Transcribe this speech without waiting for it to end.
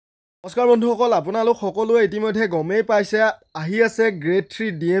নমস্কাৰ বন্ধুসকল আপোনালোক সকলোৱে ইতিমধ্যে গমেই পাইছে আহি আছে গ্ৰেড 3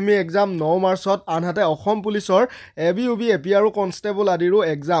 DME এক্সাম 9 মাৰ্চত আনহাতে অসম পুলিচৰ ABUB AP আৰু কনষ্টেবল আদিৰো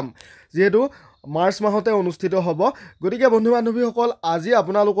এক্সাম যেহেতু মাৰ্চ মাহতে অনুষ্ঠিত হ'ব গতিকে বন্ধু বান্ধৱীসকল আজি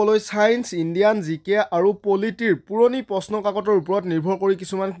আপোনালোকলৈ সায়েন্স ইণ্ডিয়ান জিকে আৰু পলিটিৰ পুৰণি প্ৰশ্ন কাকতৰ ওপৰত নিৰ্ভৰ কৰি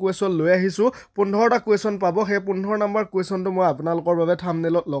কিছুমান কুৱেশ্যন লৈ আহিছো 15টা কুৱেশ্যন পাব হে 15 নম্বৰ কুৱেশ্যনটো মই আপোনালোকৰ বাবে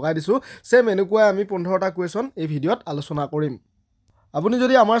থাম্বনেলত লগাই দিছো সেম এনেকুৱা আমি 15টা কুৱেশ্যন এই ভিডিঅ'ত আলোচনা কৰিম আপুনি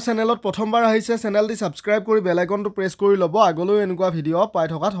যদি আমাৰ চেনেলত প্ৰথমবাৰ আহিছে চেনেলটি সাবস্ক্ৰাইব কৰি বেল আইকনটো প্ৰেছ কৰি ল'ব আগলৈ এনেকুৱা ভিডিঅ' পাই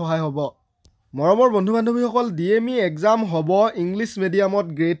থকাত সহায় হ'ব মৰমৰ বন্ধু বান্ধৱীসকল DME এক্সাম হ'ব ইংলিছ মিডিয়ামত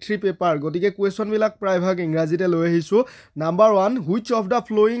গ্ৰেড 3 পেপাৰ গতিকে কুৱেশ্যনবিলাক প্ৰায়ভাগ ইংৰাজীতে লৈ আহিছো number 1 which of the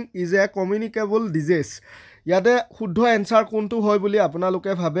following is a communicable disease ইয়াতে শুদ্ধ এনসাৰ কোনটো হয় বুলি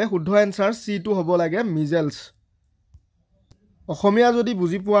আপোনালোকে ভাবে শুদ্ধ এনসাৰ সি টো হ'ব লাগে মিজেলছ অসমীয়া যদি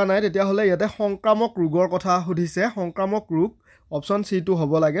বুজি পোৱা নাই তেতিয়াহ'লে ইয়াতে সংক্ৰামক ৰোগৰ কথা সুধিছে সংক্ৰামক ৰোগ অপশন সি টো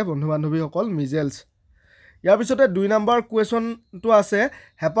হ'ব লাগে বন্ধু বান্ধৱীসকল মিজেলছ ইয়াৰ পিছতে 2 নম্বৰ কুৱেশ্যনটো আছে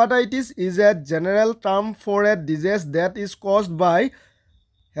hepatitis is a general term for A disease that is caused by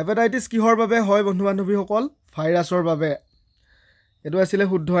hepatitis কিহৰ বাবে হয় বন্ধু বান্ধৱীসকল ভাইৰাছৰ বাবে এটো আছিল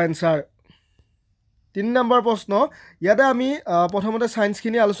শুদ্ধ এনসাৰ 3 নম্বৰ প্ৰশ্ন ইয়াতে আমি প্ৰথমতে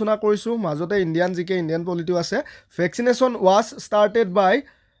সায়েন্সখিনি আলোচনা কৰিছো মাজতে ইণ্ডিয়ান জিকে ইণ্ডিয়ান পলিটিও আছে ভ্যাকচিনেশন ওয়াজ স্টাৰ্টেড বাই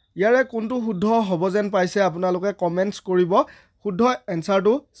ইয়াৰে কোনটো শুদ্ধ হ'ব যেন পাইছে আপোনালোকে কমেন্টছ কৰিব শুদ্ধ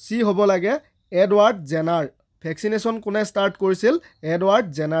এনসাৰটো সি হ'ব লাগে এডৱাৰ্ড জেনাৰ ভ্যাকচিনেশন কোনে ষ্টাৰ্ট কৰিছিল এডৱাৰ্ড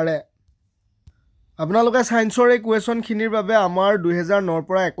জেনাৰে আপোনালোকে সায়েন্সৰ এই কুৱেশ্যনখিনিৰ বাবে আমাৰ 2009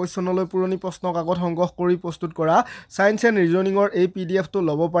 পৰা 21 চনলৈ পুৰণি প্ৰশ্ন কাকত সংগ্ৰহ কৰি প্ৰস্তুত কৰা সায়েন্স এণ্ড ৰিজনিঙৰ এই পিডিএফটো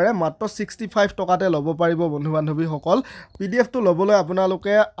ল'ব পাৰে মাত্ৰ 65 টকাতে ল'ব পাৰিব বন্ধু বান্ধৱীসকল পিডিএফটো ল'বলৈ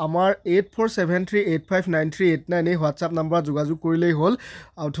আপোনালোকে আমাৰ 8473859389 এই হোৱাটছআপ নম্বৰত যোগাযোগ কৰিলেই হ'ল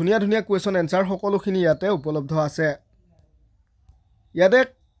আৰু ধুনীয়া ধুনীয়া কুৱেশ্যন এনসাৰ সকলোখিনি ইয়াতে উপলব্ধ আছে ইয়াতে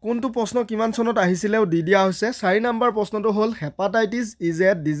কোনটো প্ৰশ্ন কিমান চনত আহিছিলেও দি দিয়া হৈছে 4 নম্বৰ প্ৰশ্নটো হ'ল hepatitis is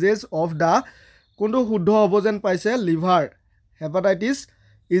a disease of the কোনটো শুদ্ধ হ'ব যেন পাইছে liver hepatitis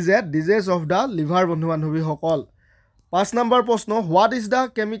is a disease of the liver বন্ধু বান্ধৱীসকল 5 নম্বৰ প্ৰশ্ন what is the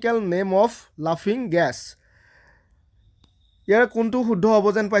chemical name of লাফিং গেছ ইয়াৰ কোনটো শুদ্ধ হ'ব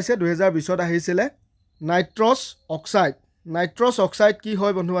যেন পাইছে 2020ত আহিছিলে নাইট্ৰছ অক্সাইড কি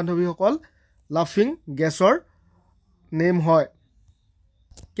হয় বন্ধু বান্ধৱীসকল লাফিং গেছৰ নেম হয়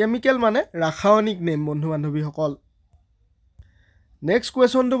কেমিকেল মানে ৰাসায়নিক নেম বন্ধু বান্ধৱীসকল নেক্সট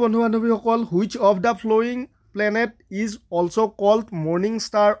কুৱেশ্যনটো বন্ধু বান্ধৱীসকল which of the following planet is also cold morning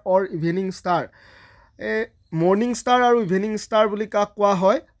star or evening star morning star আৰু ইভিনিং ষ্টাৰ বুলি কাক কোৱা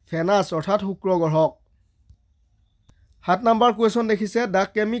হয় ভেনাছ অৰ্থাৎ শুক্ৰ গ্ৰহক 7 নম্বৰ কুৱেশ্যন দেখিছে the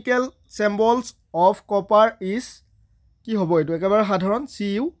chemical symbols of copper is কি হ'ব এইটো একেবাৰে সাধাৰণ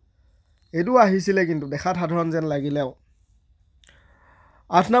Cu এইটো আহিছিলে কিন্তু দেখাত সাধাৰণ যেন লাগিলেও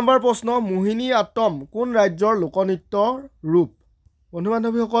 8 নম্বৰ প্ৰশ্ন মোহিনী আটম কোন ৰাজ্যৰ লোকনৃত্যৰ ৰূপ বন্ধু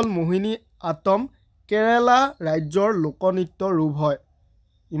বান্ধৱীসকল মোহিনী আটম কেৰালা ৰাজ্যৰ লোকনৃত্যৰ ৰূপ হয়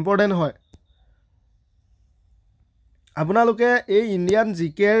ইম্পৰ্টেন্ট হয় আপোনালোকে এই ইণ্ডিয়ান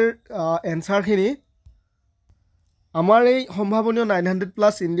জিকেৰ এনসাৰখিনি আমাৰ এই সম্ভাৱনীয়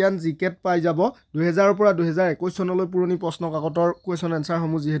 900+ ইণ্ডিয়ান জিকেট পাই যাব 2000 পৰা 2021 চনলৈ পুৰণি প্ৰশ্ন কাকতৰ কুৱেশ্যন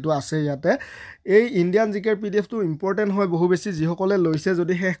এনসাৰসমূহ যেহেতু আছে ইয়াতে এই ইণ্ডিয়ান জিকেৰ পিডিএফটো ইম্পৰ্টেন্ট হয় বহু বেছি যিসকলে লৈছে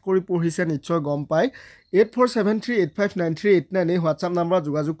যদি শেষ কৰি পঢ়িছে নিশ্চয় গম পায় 8473859389 এই হোৱাটছআপ নম্বৰত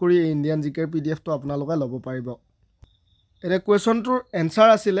যোগাযোগ কৰি এই ইণ্ডিয়ান জিকেৰ পিডিএফটো আপোনালোকে ল'ব পাৰিব এটা কুৱেশ্যনটোৰ এনসাৰ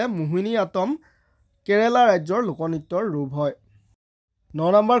আছিলে মোহিনী আটম কেৰালা ৰাজ্যৰ লোকনৃত্যৰ ৰূপ হয়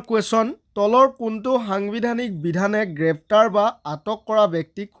 9 নম্বৰ কুৱেশ্যন তলৰ কোনটো সাংবিধানিক বিধানে গ্ৰেপ্তাৰ বা আটক কৰা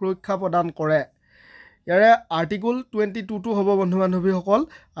ব্যক্তিক সুৰক্ষা প্ৰদান কৰে ইয়াৰে আৰ্টিকল 22 টো হ'ব বন্ধু বান্ধৱীসকল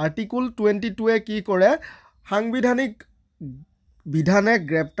আৰ্টিকল 22 এ কি কৰে সাংবিধানিক বিধানে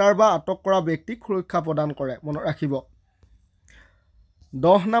গ্ৰেপ্তাৰ বা আটক কৰা ব্যক্তিক সুৰক্ষা প্ৰদান কৰে মনত ৰাখিব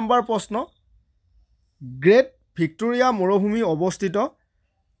 10 নম্বৰ প্ৰশ্ন গ্ৰেট ভিক্টোৰিয়া মৰুভূমি অৱস্থিত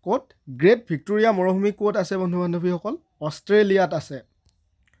ক'ত গ্ৰেট ভিক্টোৰিয়া মৰুভূমি ক'ত আছে বন্ধু বান্ধৱীসকল অষ্ট্ৰেলিয়াত আছে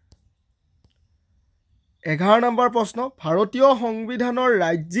 11 নম্বৰ প্ৰশ্ন ভাৰতীয় সংবিধানৰ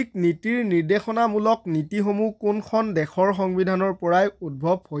ৰাজ্যিক নীতিৰ নিৰ্দেশনামূলক নীতিসমূহ কোনখন দেশৰ সংবিধানৰ পৰাই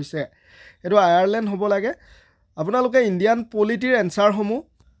উদ্ভৱ হৈছে এটো আয়াৰলেণ্ড হ'ব লাগে আপোনালোকে ইণ্ডিয়ান পলিটিৰ এনসাৰসমূহ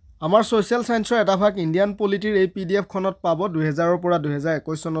আমাৰ সোশ্যাল সায়েন্সৰ এটা ভাগ ইণ্ডিয়ান পলিটিৰ এই পিডিএফ খনত পাব 2000 পৰা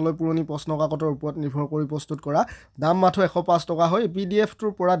 2021 চনলৈ পুৰণি প্ৰশ্ন কাকতৰ ওপৰত নিৰ্ভৰ কৰি প্ৰস্তুত কৰা দাম মাত্ৰ 105 টকা হয়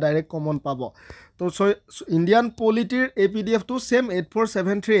পিডিএফটোৰ পৰা ডাইৰেক্ট কমন পাব তো ইণ্ডিয়ান পলিটিৰ এই পিডিএফটো সেম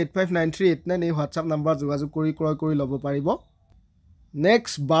 8473859389 এই হোৱাটছআপ নম্বৰ যোগাযোগ কৰি ক্ৰয় কৰি ল'ব পাৰিব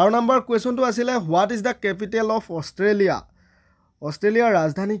নেক্সট 12 নম্বৰ কুৱেশ্যনটো আছিলে what is the capital of Australia অষ্ট্ৰেলিয়াৰ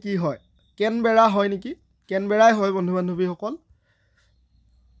ৰাজধানী কি হয় কেনবেৰা হয় নেকি কেনবেৰাই হয় বন্ধু বান্ধৱীসকল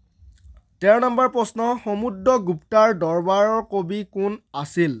 13 নম্বৰ প্ৰশ্ন সমুদ্ৰগুপ্তাৰ দৰবাৰৰ কবি কোন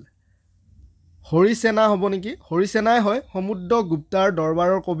আছিল হৰিসেনা হ'ব নেকি হৰিসেনাই হয় সমুদ্ৰগুপ্তাৰ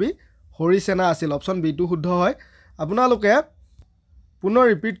দৰবাৰৰ কবি হৰিসেনা আছিল অপচন বি টো শুদ্ধ হয় আপোনালোকে পুনৰ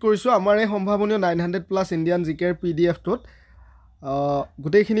ৰিপিট কৰিছো আমাৰ এই সম্ভাৱনীয় 900 প্লাস ইণ্ডিয়ান জিকেৰ PDF টোত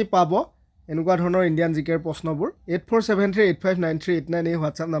গোটেইখিনি পাব এনেকুৱা ধৰণৰ ইণ্ডিয়ান জিকেৰ প্ৰশ্নবোৰ 8473859389 এই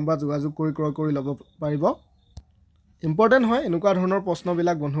WhatsApp নম্বৰ যোগাযোগ কৰি ক্ৰয় কৰি ল'ব পাৰিব ইম্পৰ্টেন্ট হয় এনেকুৱা ধৰণৰ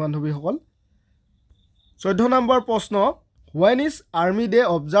প্ৰশ্নবিলাক বন্ধু বান্ধৱীসকল 14 নম্বৰ প্ৰশ্ন when is army day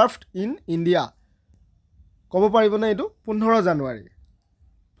observed in India ক'ব পাৰিবনে এইটো 15 জানুৱাৰী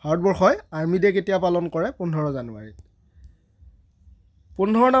ভাৰতবৰ্ষই আৰ্মি ডে কেতিয়া পালন কৰে 15 জানুৱাৰী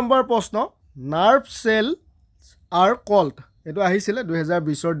 15 নম্বৰ প্ৰশ্ন নাৰ্ভ চেলছ আৰ কল্ড এটো আহিছিল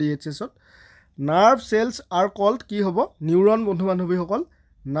 2020 ৰ DHS ত নাৰ্ভ চেলছ আৰ কল্ড কি হ'ব নিউৰন বন্ধু বান্ধৱীসকল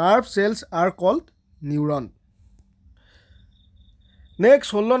nerve sales R cold neuron next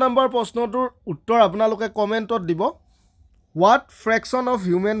 16 number প্ৰশ্নটোৰ উত্তৰ আপোনালোকে কমেন্টত দিব what fraction of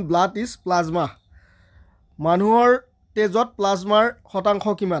human blood is plasma মানুহৰ তেজত প্লাজমাৰ শতাংশ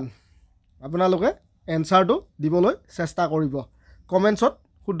কিমান আপোনালোকে এনসাৰটো দিবলৈ চেষ্টা কৰিব কমেন্টছত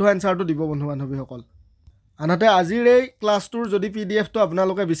শুদ্ধ এনসাৰটো দিব বন্ধু বান্ধৱীসকল আনহাতে আজিৰ এই ক্লাছটোৰ যদি PDF টো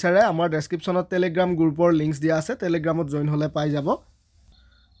আপোনালোকে বিচাৰে আমাৰ ডেসক্ৰিপচনত টেলিগ্ৰাম গ্ৰুপৰ লিংকস দিয়া আছে টেলিগ্ৰামত জয়েন হলে পাই যাব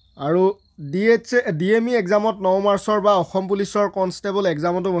আৰু DME এক্সামত 9 মাৰ্চৰ বা অসম পুলিচৰ কনষ্টেবল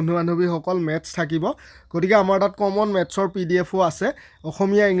এক্সামতো বন্ধু বান্ধৱীসকল মেথছ থাকিব গতিকে আমাৰ তাত কমন মেথছৰ PDFও আছে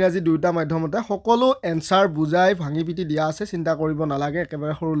অসমীয়া ইংৰাজী দুটা মাধ্যমতে সকলো এনসাৰ বুজাই ভাঙি পিটি দিয়া আছে চিন্তা কৰিব নালাগে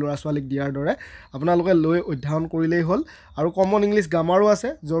একেবাৰে সৰু ল'ৰা ছোৱালীক দিয়াৰ দৰে আপোনালোকে লৈ অধ্যয়ন কৰিলেই হ'ল আৰু কমন ইংলিশ গ্ৰামাৰো আছে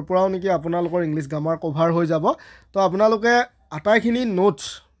যৰ পৰাও নেকি আপোনালোকৰ ইংলিশ গ্ৰামাৰ কভাৰ হৈ যাব তো আপোনালোকে আটাইখিনি নোটছ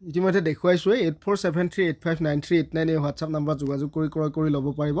ইতিমধ্যে দেখুৱাইছো 8473859389 এই WhatsApp নম্বৰ যোগাযোগ কৰি ক্ৰয় কৰি ল'ব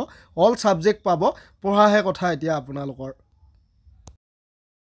পাৰিব অল সাবজেক্ট পাব পঢ়াহে কথা এতিয়া আপোনালোকৰ